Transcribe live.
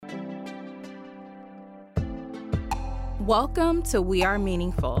Welcome to We Are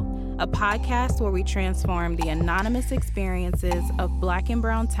Meaningful, a podcast where we transform the anonymous experiences of Black and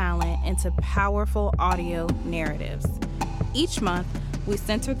Brown talent into powerful audio narratives. Each month, we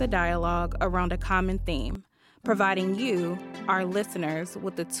center the dialogue around a common theme, providing you, our listeners,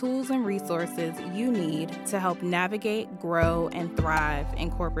 with the tools and resources you need to help navigate, grow, and thrive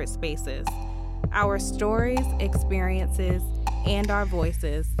in corporate spaces. Our stories, experiences, and our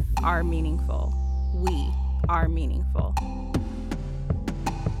voices are meaningful. We are meaningful.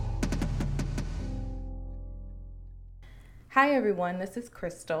 Hi everyone, this is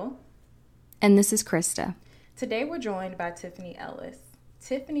Crystal. And this is Krista. Today we're joined by Tiffany Ellis.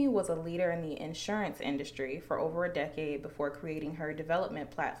 Tiffany was a leader in the insurance industry for over a decade before creating her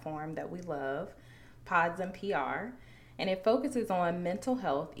development platform that we love, Pods and PR, and it focuses on mental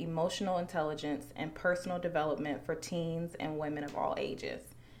health, emotional intelligence, and personal development for teens and women of all ages.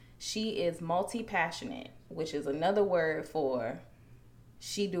 She is multi-passionate, which is another word for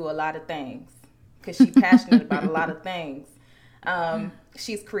she do a lot of things because she's passionate about a lot of things.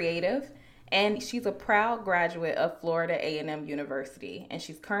 She's creative, and she's a proud graduate of Florida A&M University, and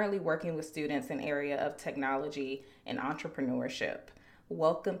she's currently working with students in the area of technology and entrepreneurship.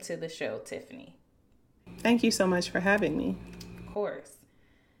 Welcome to the show, Tiffany. Thank you so much for having me. Of course.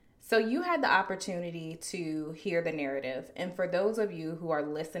 So you had the opportunity to hear the narrative. And for those of you who are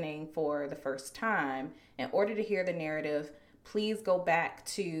listening for the first time, in order to hear the narrative, please go back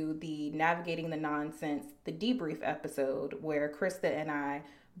to the Navigating the Nonsense, the debrief episode, where Krista and I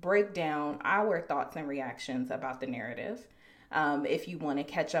break down our thoughts and reactions about the narrative, if you want to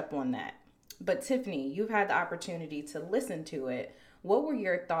catch up on that. But Tiffany, you've had the opportunity to listen to it. What were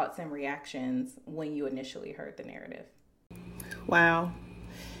your thoughts and reactions when you initially heard the narrative? Wow.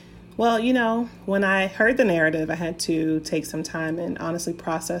 Well, when I heard the narrative, I had to take some time and honestly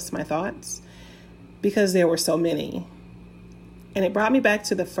process my thoughts because there were so many. And it brought me back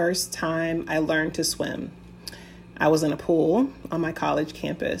to the first time I learned to swim. I was in a pool on my college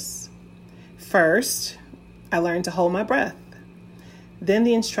campus. First, I learned to hold my breath. Then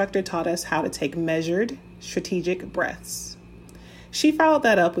the instructor taught us how to take measured, strategic breaths. She followed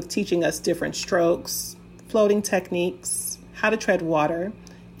that up with teaching us different strokes, floating techniques, how to tread water,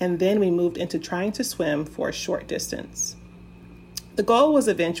 and then we moved into trying to swim for a short distance. The goal was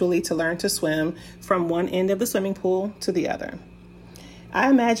eventually to learn to swim from one end of the swimming pool to the other. I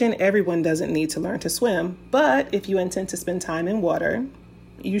imagine everyone doesn't need to learn to swim, but if you intend to spend time in water,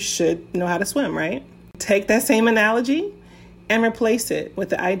 you should know how to swim, right? Take that same analogy and replace it with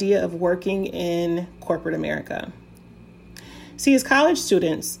the idea of working in corporate America. See, as college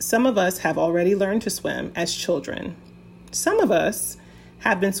students, some of us have already learned to swim as children. Some of us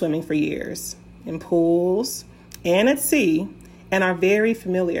have been swimming for years in pools and at sea and are very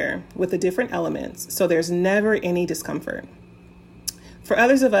familiar with the different elements, so there's never any discomfort. For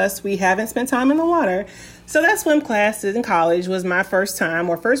others of us, we haven't spent time in the water, so that swim class in college was my first time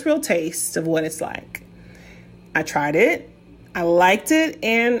or first real taste of what it's like. I tried it, I liked it,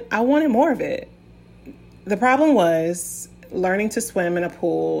 and I wanted more of it. The problem was learning to swim in a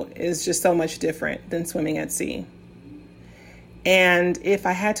pool is just so much different than swimming at sea. And if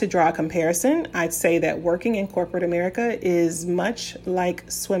I had to draw a comparison, I'd say that working in corporate America is much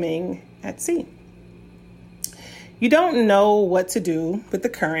like swimming at sea. You don't know what to do with the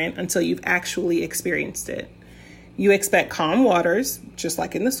current until you've actually experienced it. You expect calm waters, just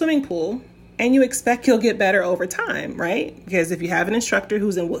like in the swimming pool, and you expect you'll get better over time, right? Because if you have an instructor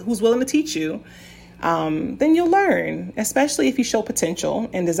who's willing to teach you, then you'll learn, especially if you show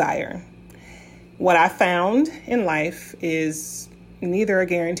potential and desire. What I found in life is neither are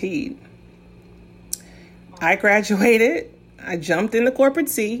guaranteed. I graduated, I jumped in the corporate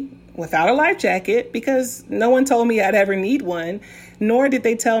sea without a life jacket because no one told me I'd ever need one, nor did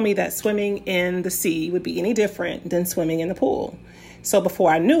they tell me that swimming in the sea would be any different than swimming in the pool. So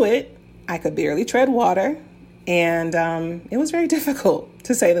before I knew it, I could barely tread water, and it was very difficult,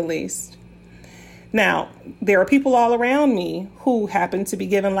 to say the least. Now, there are people all around me who happen to be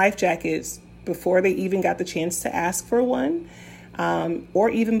given life jackets before they even got the chance to ask for one, or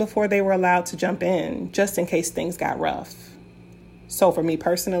even before they were allowed to jump in, just in case things got rough. So for me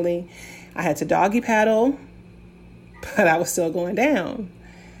personally, I had to doggy paddle, but I was still going down.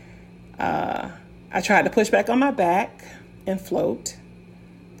 I tried to push back on my back and float.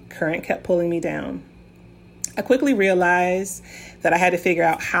 Current kept pulling me down. I quickly realized that I had to figure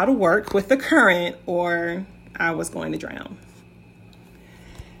out how to work with the current or I was going to drown.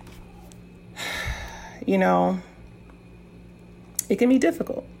 It can be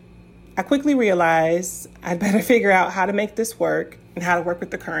difficult. I quickly realized I'd better figure out how to make this work and how to work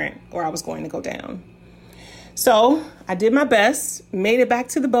with the current or I was going to go down. So I did my best, made it back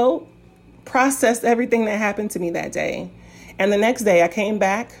to the boat, processed everything that happened to me that day. And the next day I came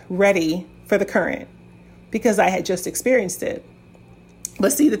back ready for the current because I had just experienced it.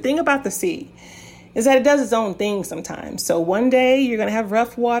 But see, the thing about the sea is that it does its own thing sometimes. So one day you're going to have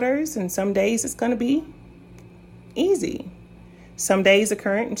rough waters, and some days it's going to be easy. Some days the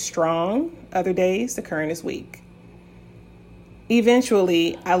current is strong, other days the current is weak.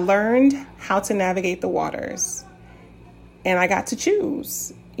 Eventually, I learned how to navigate the waters, and I got to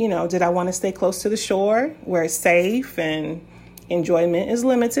choose. Did I want to stay close to the shore where it's safe and enjoyment is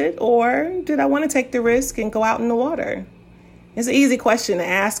limited, or did I want to take the risk and go out in the water? It's an easy question to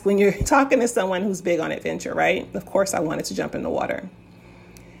ask when you're talking to someone who's big on adventure, right? Of course, I wanted to jump in the water.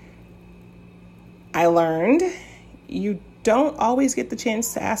 I learned you don't always get the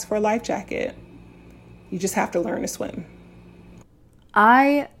chance to ask for a life jacket. You just have to learn to swim.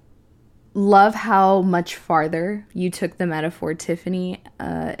 I love how much farther you took the metaphor, Tiffany,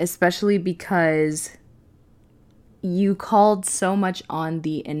 especially because you called so much on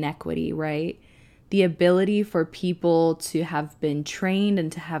the inequity, right? The ability for people to have been trained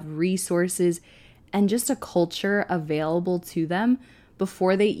and to have resources and just a culture available to them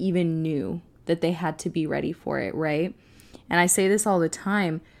before they even knew that they had to be ready for it, right? And I say this all the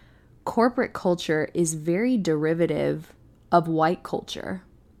time, corporate culture is very derivative of white culture.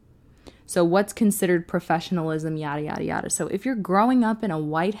 So what's considered professionalism, yada, yada, yada. So if you're growing up in a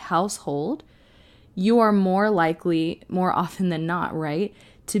white household, you are more likely, more often than not, right,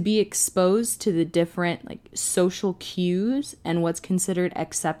 to be exposed to the different social cues and what's considered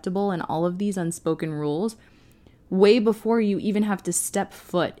acceptable and all of these unspoken rules way before you even have to step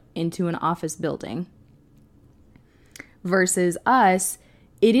foot into an office building. Versus us,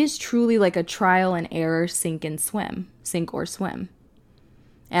 it is truly like a trial and error, sink or swim.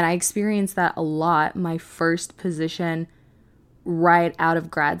 And I experienced that a lot my first position right out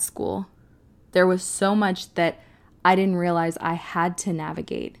of grad school. There was so much that I didn't realize I had to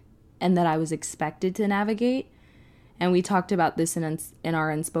navigate and that I was expected to navigate. And we talked about this in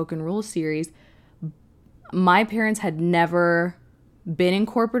our Unspoken Rules series. My parents had never been in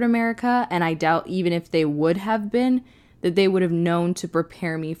corporate America, and I doubt even if they would have been, that they would have known to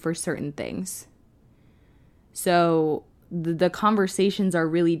prepare me for certain things. So the conversations are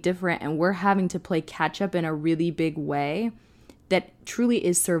really different, and we're having to play catch up in a really big way that truly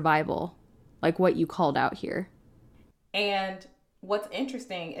is survival, like what you called out here. And what's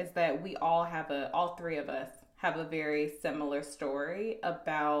interesting is that we all all three of us have a very similar story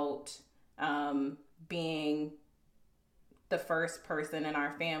about being the first person in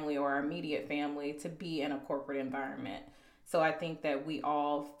our family or our immediate family to be in a corporate environment. So I think that we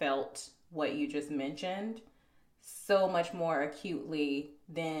all felt what you just mentioned so much more acutely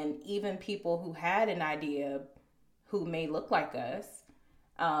than even people who had an idea who may look like us,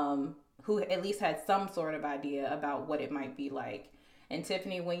 who at least had some sort of idea about what it might be like. And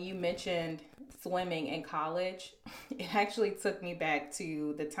Tiffany, when you mentioned swimming in college, it actually took me back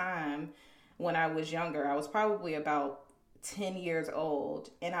to the time when I was younger. I was probably about 10 years old,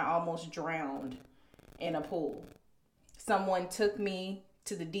 and I almost drowned in a pool. Someone took me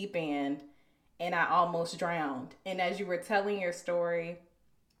to the deep end, and I almost drowned. And as you were telling your story,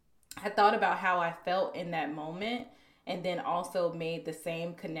 I thought about how I felt in that moment, and then also made the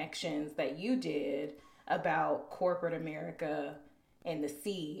same connections that you did about corporate America and the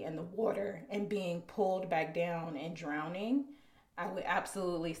sea and the water and being pulled back down and drowning. I would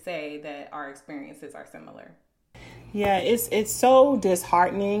absolutely say that our experiences are similar. Yeah, it's so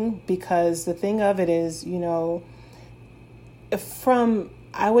disheartening because the thing of it is,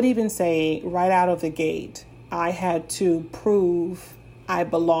 I would even say right out of the gate, I had to prove I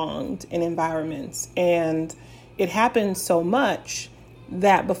belonged in environments. And it happened so much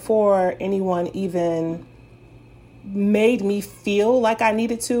that before anyone even made me feel like I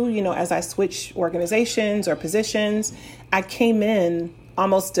needed to, as I switched organizations or positions, I came in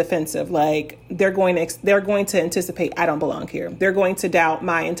almost defensive, like they're going to anticipate I don't belong here. They're going to doubt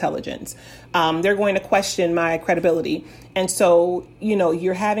my intelligence. They're going to question my credibility. And so,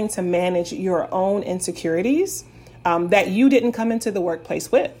 you're having to manage your own insecurities that you didn't come into the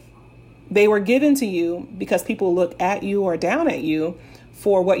workplace with. They were given to you because people look at you or down at you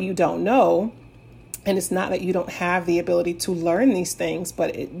for what you don't know. And it's not that you don't have the ability to learn these things,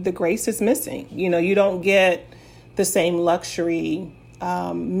 but the grace is missing. You don't get the same luxury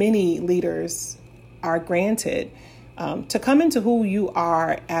many leaders are granted to come into who you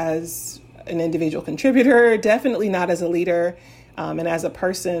are as an individual contributor, definitely not as a leader, and as a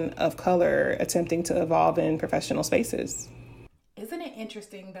person of color attempting to evolve in professional spaces. Isn't it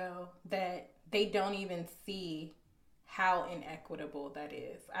interesting, though, that they don't even see how inequitable that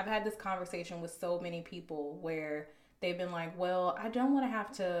is? I've had this conversation with so many people where they've been like, well, I don't want to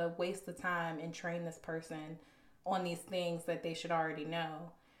have to waste the time and train this person on these things that they should already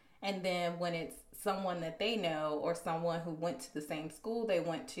know. And then when it's someone that they know or someone who went to the same school they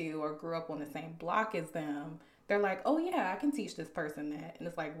went to or grew up on the same block as them, they're like, oh, yeah, I can teach this person that. And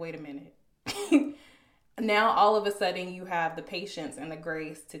it's like, wait a minute. Now, all of a sudden, you have the patience and the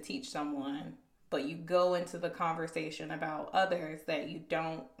grace to teach someone, but you go into the conversation about others that you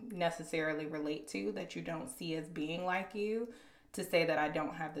don't necessarily relate to, that you don't see as being like you, to say that I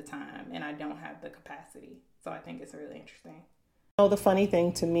don't have the time and I don't have the capacity. So I think it's really interesting. Oh, the funny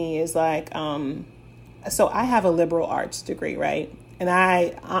thing to me is like, so I have a liberal arts degree, right?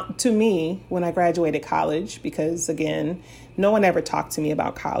 And to me, when I graduated college, because again, no one ever talked to me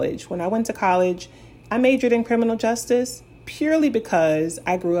about college. When I went to college, I majored in criminal justice purely because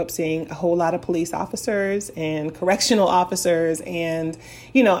I grew up seeing a whole lot of police officers and correctional officers. And,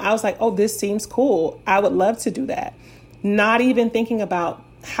 I was like, oh, this seems cool. I would love to do that. Not even thinking about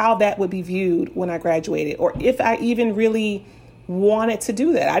how that would be viewed when I graduated, or if I even really wanted to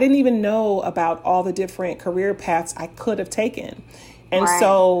do that. I didn't even know about all the different career paths I could have taken. And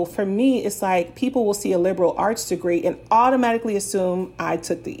so for me, it's like people will see a liberal arts degree and automatically assume I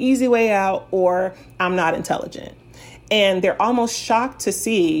took the easy way out or I'm not intelligent. And they're almost shocked to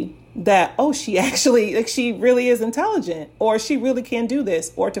see that, oh, she really is intelligent, or she really can do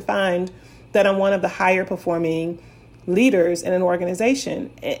this, or to find that I'm one of the higher performing leaders in an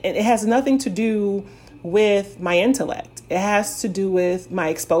organization. And it has nothing to do with my intellect. It has to do with my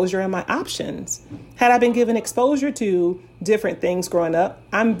exposure and my options. Had I been given exposure to different things growing up,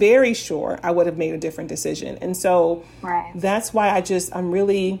 I'm very sure I would have made a different decision. And so that's why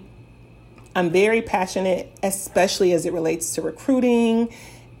I'm very passionate, especially as it relates to recruiting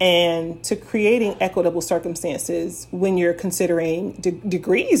and to creating equitable circumstances when you're considering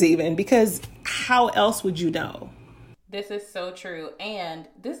degrees even, because how else would you know? This is so true. And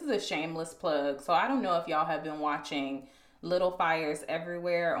this is a shameless plug. So I don't know if y'all have been watching Little Fires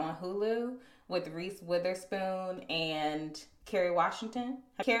Everywhere on Hulu with Reese Witherspoon and Kerry Washington.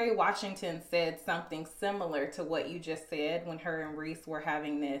 Kerry Washington said something similar to what you just said when her and Reese were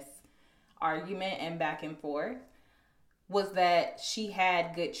having this argument and back and forth, was that she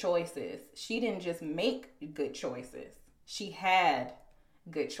had good choices. She didn't just make good choices. She had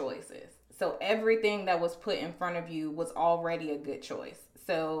good choices. So everything that was put in front of you was already a good choice.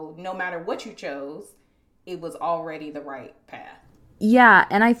 So no matter what you chose, it was already the right path. Yeah,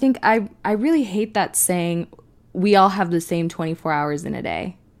 and I think I really hate that saying, we all have the same 24 hours in a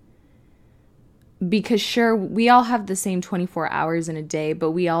day. Because sure, we all have the same 24 hours in a day,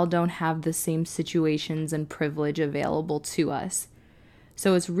 but we all don't have the same situations and privilege available to us.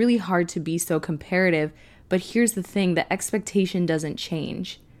 So it's really hard to be so comparative. But here's the thing, the expectation doesn't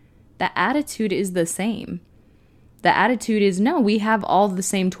change. The attitude is the same. The attitude is, no, we have all the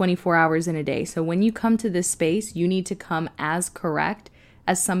same 24 hours in a day. So when you come to this space, you need to come as correct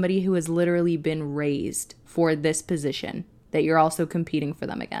as somebody who has literally been raised for this position that you're also competing for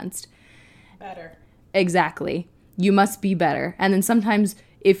them against. Better. Exactly. You must be better. And then sometimes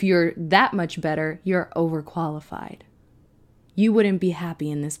if you're that much better, you're overqualified. You wouldn't be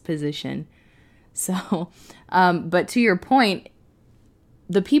happy in this position. So, but to your point,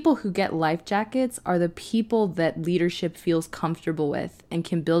 the people who get life jackets are the people that leadership feels comfortable with and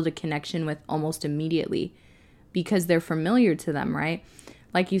can build a connection with almost immediately because they're familiar to them, right?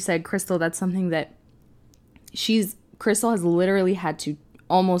 Like you said, Crystal, that's something that Crystal has literally had to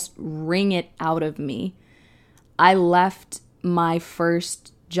almost wring it out of me. I left my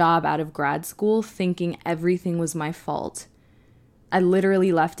first job out of grad school thinking everything was my fault. I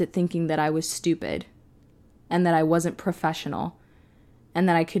literally left it thinking that I was stupid and that I wasn't professional and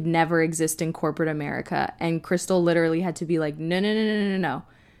that I could never exist in corporate America. And Crystal literally had to be like, no.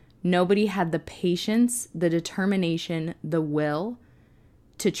 Nobody had the patience, the determination, the will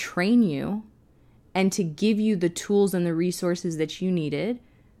to train you and to give you the tools and the resources that you needed,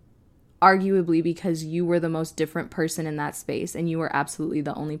 arguably because you were the most different person in that space and you were absolutely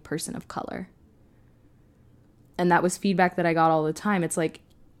the only person of color. And that was feedback that I got all the time. It's like,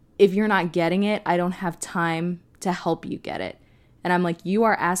 if you're not getting it, I don't have time to help you get it. And I'm like, you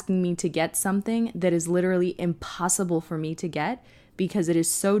are asking me to get something that is literally impossible for me to get because it is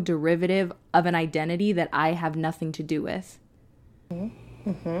so derivative of an identity that I have nothing to do with.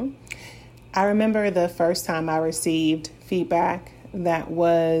 Mm-hmm. I remember the first time I received feedback that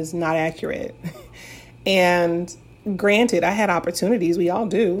was not accurate. And granted, I had opportunities, we all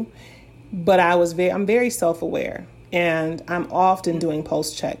do, but I'm very self-aware. and I'm often doing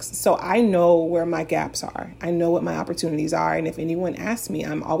pulse checks. So I know where my gaps are. I know what my opportunities are. And if anyone asks me,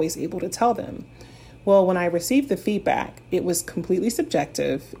 I'm always able to tell them. Well, when I received the feedback, it was completely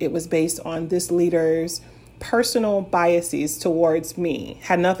subjective. It was based on this leader's personal biases towards me,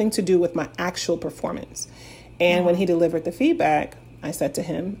 had nothing to do with my actual performance. And when he delivered the feedback, I said to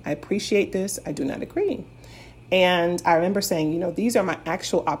him, I appreciate this. I do not agree. And I remember saying, these are my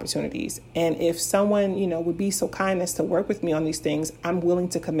actual opportunities. And if someone, would be so kind as to work with me on these things, I'm willing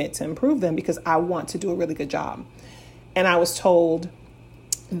to commit to improve them because I want to do a really good job. And I was told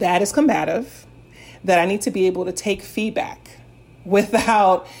that is combative, that I need to be able to take feedback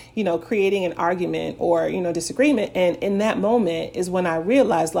without, creating an argument or, disagreement. And in that moment is when I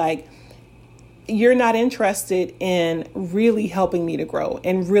realized, you're not interested in really helping me to grow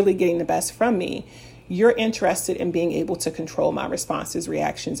and really getting the best from me. You're interested in being able to control my responses,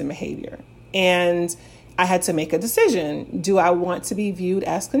 reactions, and behavior. And I had to make a decision. Do I want to be viewed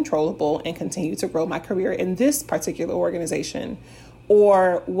as controllable and continue to grow my career in this particular organization?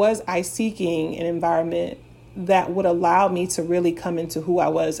 Or was I seeking an environment that would allow me to really come into who I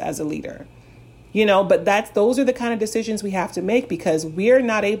was as a leader? But those are the kind of decisions we have to make, because we're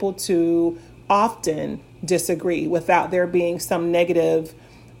not able to often disagree without there being some negative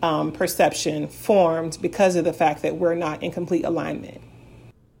perception formed because of the fact that we're not in complete alignment.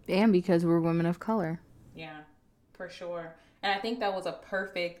 And because we're women of color. Yeah, for sure. And I think that was a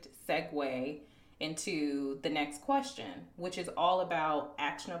perfect segue into the next question, which is all about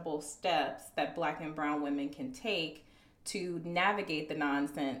actionable steps that Black and brown women can take to navigate the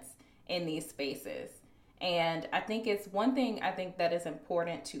nonsense in these spaces. And I think it's one thing I think that is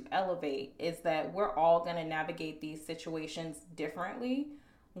important to elevate is that we're all going to navigate these situations differently.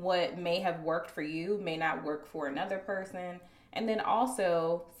 What may have worked for you may not work for another person. And then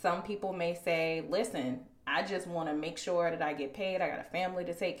also some people may say, listen, I just want to make sure that I get paid. I got a family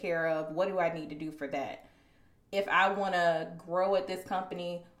to take care of. What do I need to do for that? If I want to grow at this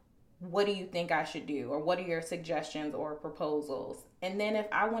company, what do you think I should do? Or what are your suggestions or proposals? And then if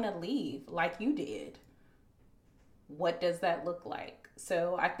I want to leave like you did, what does that look like?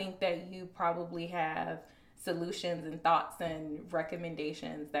 So I think that you probably have solutions and thoughts and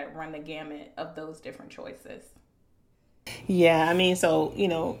recommendations that run the gamut of those different choices. Yeah,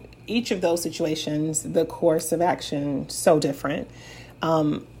 each of those situations, the course of action, so different.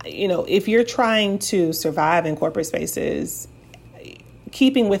 If you're trying to survive in corporate spaces,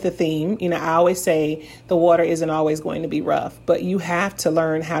 keeping with the theme, I always say the water isn't always going to be rough, but you have to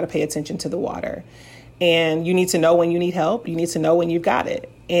learn how to pay attention to the water. And you need to know when you need help. You need to know when you've got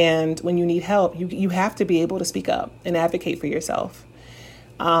it. And when you need help, you have to be able to speak up and advocate for yourself.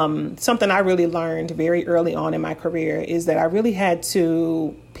 Something I really learned very early on in my career is that I really had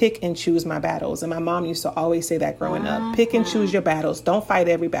to pick and choose my battles. And my mom used to always say that growing up, pick and choose your battles. Don't fight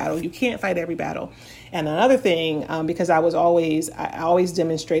every battle. You can't fight every battle. And another thing, because I always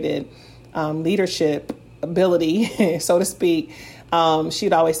demonstrated leadership ability, so to speak.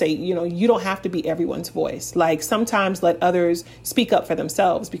 She'd always say, you don't have to be everyone's voice. Sometimes let others speak up for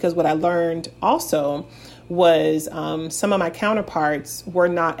themselves, because what I learned also was some of my counterparts were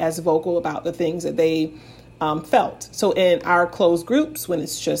not as vocal about the things that they felt. So in our closed groups, when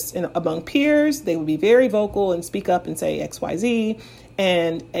it's just among peers, they would be very vocal and speak up and say X, Y, Z.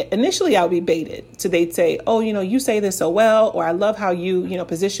 And initially I would be baited. So they'd say, oh, you say this so well, or I love how you,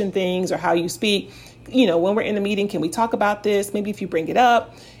 position things or how you speak. When we're in a meeting, can we talk about this? Maybe if you bring it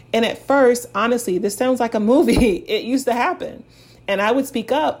up. And at first, honestly, this sounds like a movie. It used to happen. And I would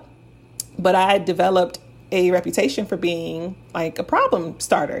speak up, but I had developed a reputation for being like a problem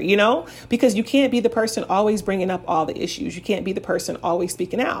starter, because you can't be the person always bringing up all the issues. You can't be the person always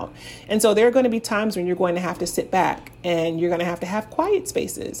speaking out. And so there are going to be times when you're going to have to sit back and you're going to have quiet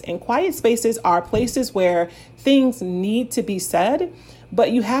spaces. And quiet spaces are places where things need to be said,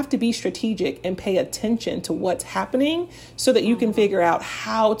 but you have to be strategic and pay attention to what's happening so that you can figure out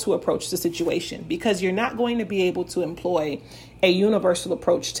how to approach the situation, because you're not going to be able to employ a universal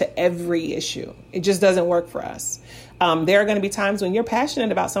approach to every issue. It just doesn't work for us. There are going to be times when you're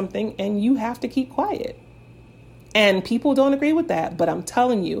passionate about something and you have to keep quiet. And people don't agree with that, but I'm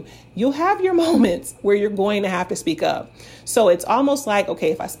telling you, you'll have your moments where you're going to have to speak up. So it's almost like,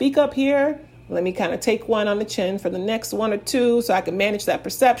 okay, if I speak up here, let me kind of take one on the chin for the next one or two so I can manage that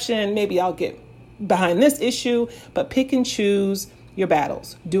perception. Maybe I'll get behind this issue, but pick and choose your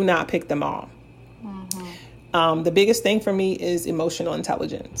battles. Do not pick them all. The biggest thing for me is emotional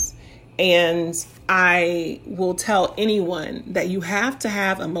intelligence. And I will tell anyone that you have to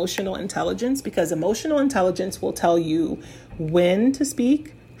have emotional intelligence, because emotional intelligence will tell you when to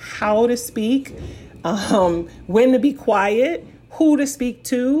speak, how to speak, when to be quiet, who to speak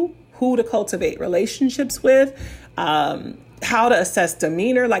to, who to cultivate relationships with, how to assess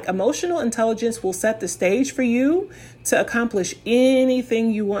demeanor. Like, emotional intelligence will set the stage for you to accomplish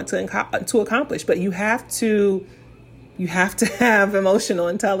anything you want to accomplish. But you have to have emotional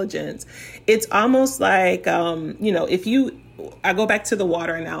intelligence. It's almost like, I go back to the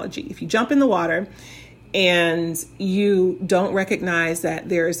water analogy. If you jump in the water and you don't recognize that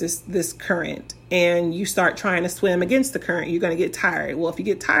there's this current and you start trying to swim against the current, you're going to get tired. Well, if you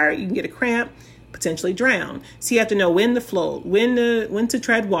get tired, you can get a cramp, potentially drown. So you have to know when to float, when to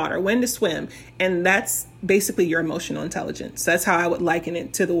tread water, when to swim. And that's basically your emotional intelligence. That's how I would liken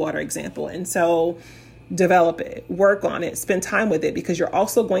it to the water example. And so develop it, work on it, spend time with it, because you're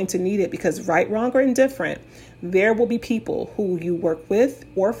also going to need it, because right, wrong, or indifferent, there will be people who you work with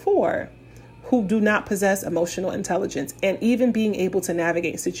or for who do not possess emotional intelligence. And even being able to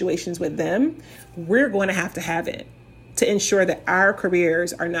navigate situations with them, we're going to have it to ensure that our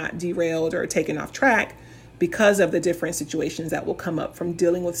careers are not derailed or taken off track because of the different situations that will come up from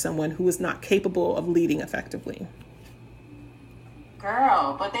dealing with someone who is not capable of leading effectively.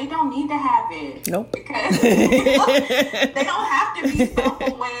 Girl, but they don't need to have it. Nope. Because they don't have to be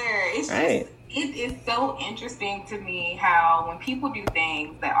self-aware. It's right. Just, it is so interesting to me how when people do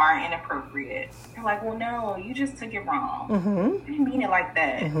things that are inappropriate, they're like, well, no, you just took it wrong. Mm-hmm. I didn't mean it like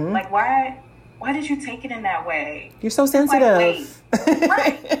that. Mm-hmm. Like, why did you take it in that way? You're so sensitive. Like,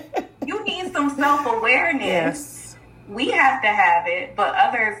 right. You need some self-awareness. Yes. We have to have it, but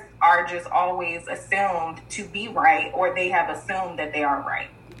others are just always assumed to be right, or they have assumed that they are right.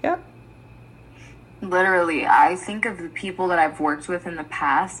 Yep. Literally, I think of the people that I've worked with in the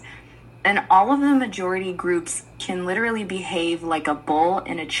past, and all of the majority groups can literally behave like a bull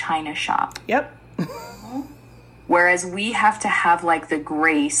in a china shop. Yep. Whereas we have to have like the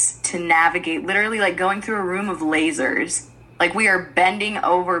grace to navigate, literally like going through a room of lasers. Like, we are bending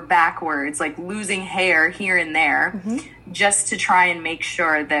over backwards, like losing hair here and there, just to try and make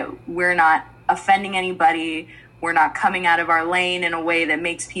sure that we're not offending anybody. We're not coming out of our lane in a way that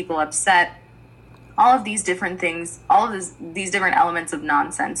makes people upset. All of these different things, all of these different elements of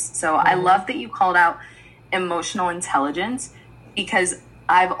nonsense. So I love that you called out emotional intelligence, because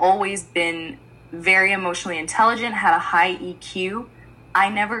I've always been very emotionally intelligent, had a high EQ. I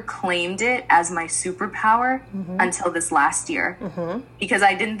never claimed it as my superpower until this last year, because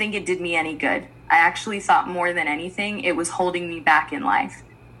I didn't think it did me any good. I actually thought more than anything, it was holding me back in life,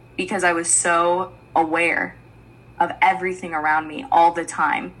 because I was so aware of everything around me all the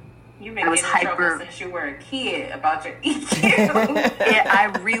time. You've been getting in trouble since you were a kid about your EQ. I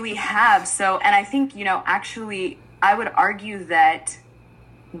really have. So, and I think, actually, I would argue that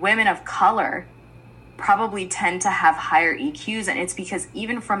women of color probably tend to have higher EQs, and it's because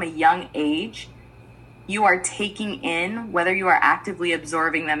even from a young age, you are taking in, whether you are actively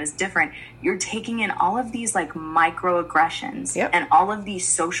absorbing them is different, you're taking in all of these like microaggressions and all of these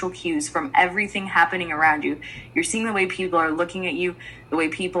social cues from everything happening around you. You're seeing the way people are looking at you, the way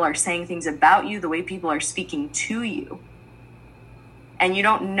people are saying things about you, the way people are speaking to you. And you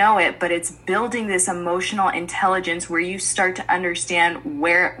don't know it, but it's building this emotional intelligence where you start to understand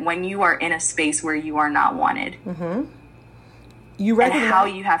when you are in a space where you are not wanted. You recognize and how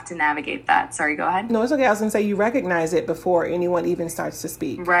you have to navigate that. Sorry, go ahead. No, it's okay. I was going to say, you recognize it before anyone even starts to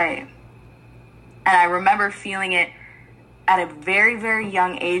speak. Right. And I remember feeling it at a very, very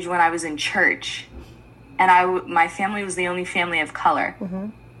young age when I was in church. And my family was the only family of color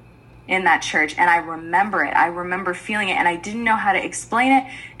in that church. And I remember it. I remember feeling it. And I didn't know how to explain it.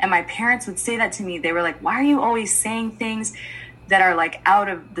 And my parents would say that to me. They were like, why are you always saying things that are like out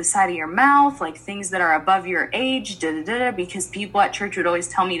of the side of your mouth, like things that are above your age, because people at church would always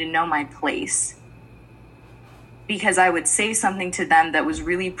tell me to know my place. Because I would say something to them that was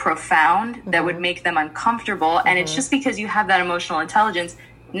really profound, that would make them uncomfortable. And it's just because you have that emotional intelligence.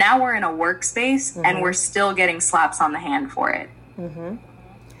 Now we're in a workspace and we're still getting slaps on the hand for it.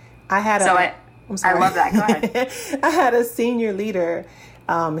 I love that. Go ahead. I had a senior leader.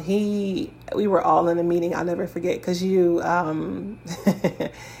 We were all in a meeting. I'll never forget, because you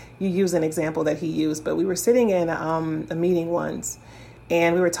use an example that he used, but we were sitting in a meeting once,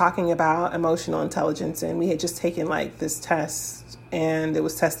 and we were talking about emotional intelligence, and we had just taken like this test, and it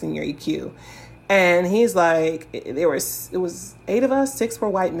was testing your EQ. And he's like, it was 8 of us, 6 were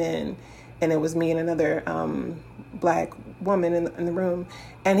white men, and it was me and another black woman in the room.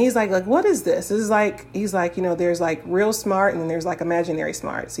 And he's like, what is this? This is like, he's like, there's like real smart and then there's like imaginary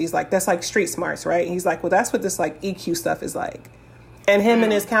smarts. He's like, that's like street smarts, right? And he's like, well, that's what this like EQ stuff is like. And him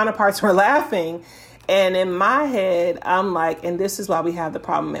and his counterparts were laughing. And in my head, I'm like, and this is why we have the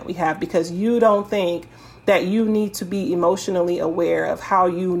problem that we have, because you don't think that you need to be emotionally aware of how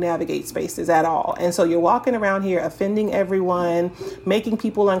you navigate spaces at all. And so you're walking around here offending everyone, making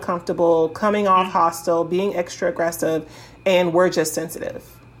people uncomfortable, coming off hostile, being extra aggressive, and we're just sensitive.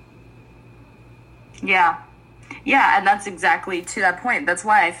 Yeah. Yeah, and that's exactly to that point. That's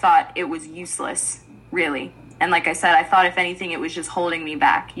why I thought it was useless, really. And like I said, I thought if anything, it was just holding me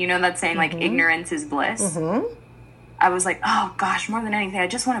back. You know that saying, like, ignorance is bliss? I was like, oh gosh, more than anything, I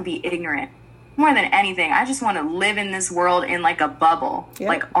just want to be ignorant. More than anything, I just want to live in this world in like a bubble,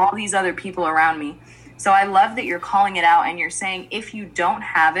 like all these other people around me. So I love that you're calling it out and you're saying, if you don't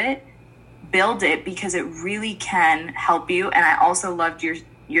have it, build it, because it really can help you. And I also loved your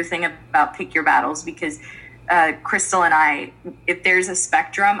thing about pick your battles, because Crystal and I, if there's a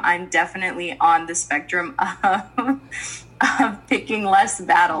spectrum, I'm definitely on the spectrum of picking less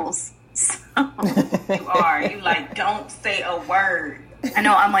battles. So you are. You like, don't say a word. I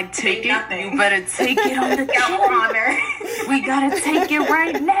know, I'm like, take it. You better take it on the counter. We gotta take it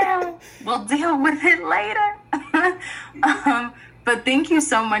right now. We'll deal with it later. But thank you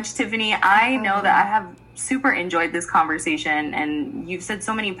so much, Tiffany. I know that I have super enjoyed this conversation, and you've said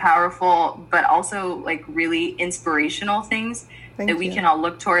so many powerful, but also like really inspirational things that we can all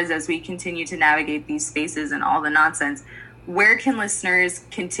look towards as we continue to navigate these spaces and all the nonsense. Where can listeners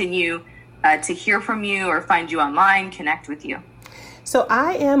continue to hear from you or find you online, connect with you? So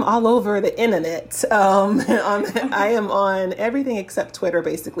I am all over the internet. I am on everything except Twitter,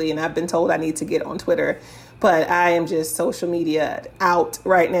 basically. And I've been told I need to get on Twitter, but I am just social media out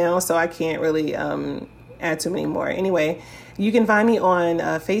right now. So I can't really add too many more. Anyway, you can find me on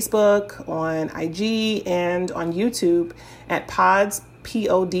Facebook, on IG, and on YouTube at pods,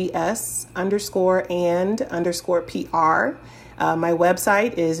 PODS _and_PR. My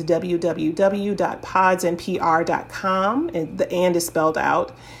website is www.podsandpr.com, and the and is spelled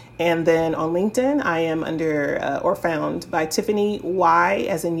out. And then on LinkedIn, I am under or found by Tiffany Y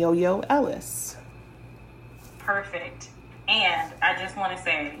as in Yo-Yo Ellis. Perfect. And I just want to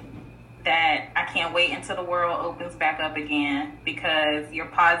say that I can't wait until the world opens back up again, because your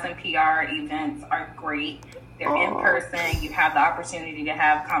Pods and PR events are great. They're in person. You have the opportunity to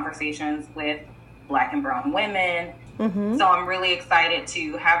have conversations with Black and brown women. So I'm really excited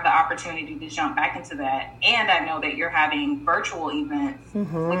to have the opportunity to jump back into that. And I know that you're having virtual events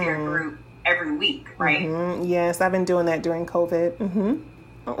with your group every week, right? Yes, I've been doing that during COVID.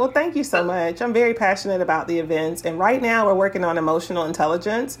 Well, thank you so much. I'm very passionate about the events. And right now we're working on emotional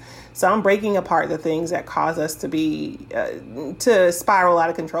intelligence. So I'm breaking apart the things that cause us to be, to spiral out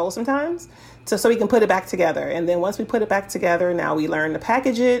of control sometimes. So we can put it back together. And then once we put it back together, now we learn to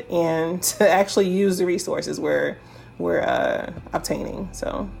package it and to actually use the resources we're obtaining.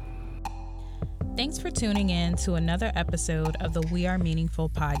 So thanks for tuning in to another episode of the We Are Meaningful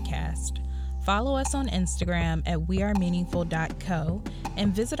podcast. Follow us on Instagram at wearemeaningful.co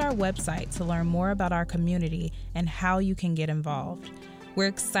and visit our website to learn more about our community and how you can get involved. We're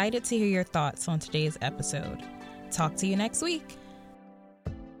excited to hear your thoughts on today's episode. Talk to you next week.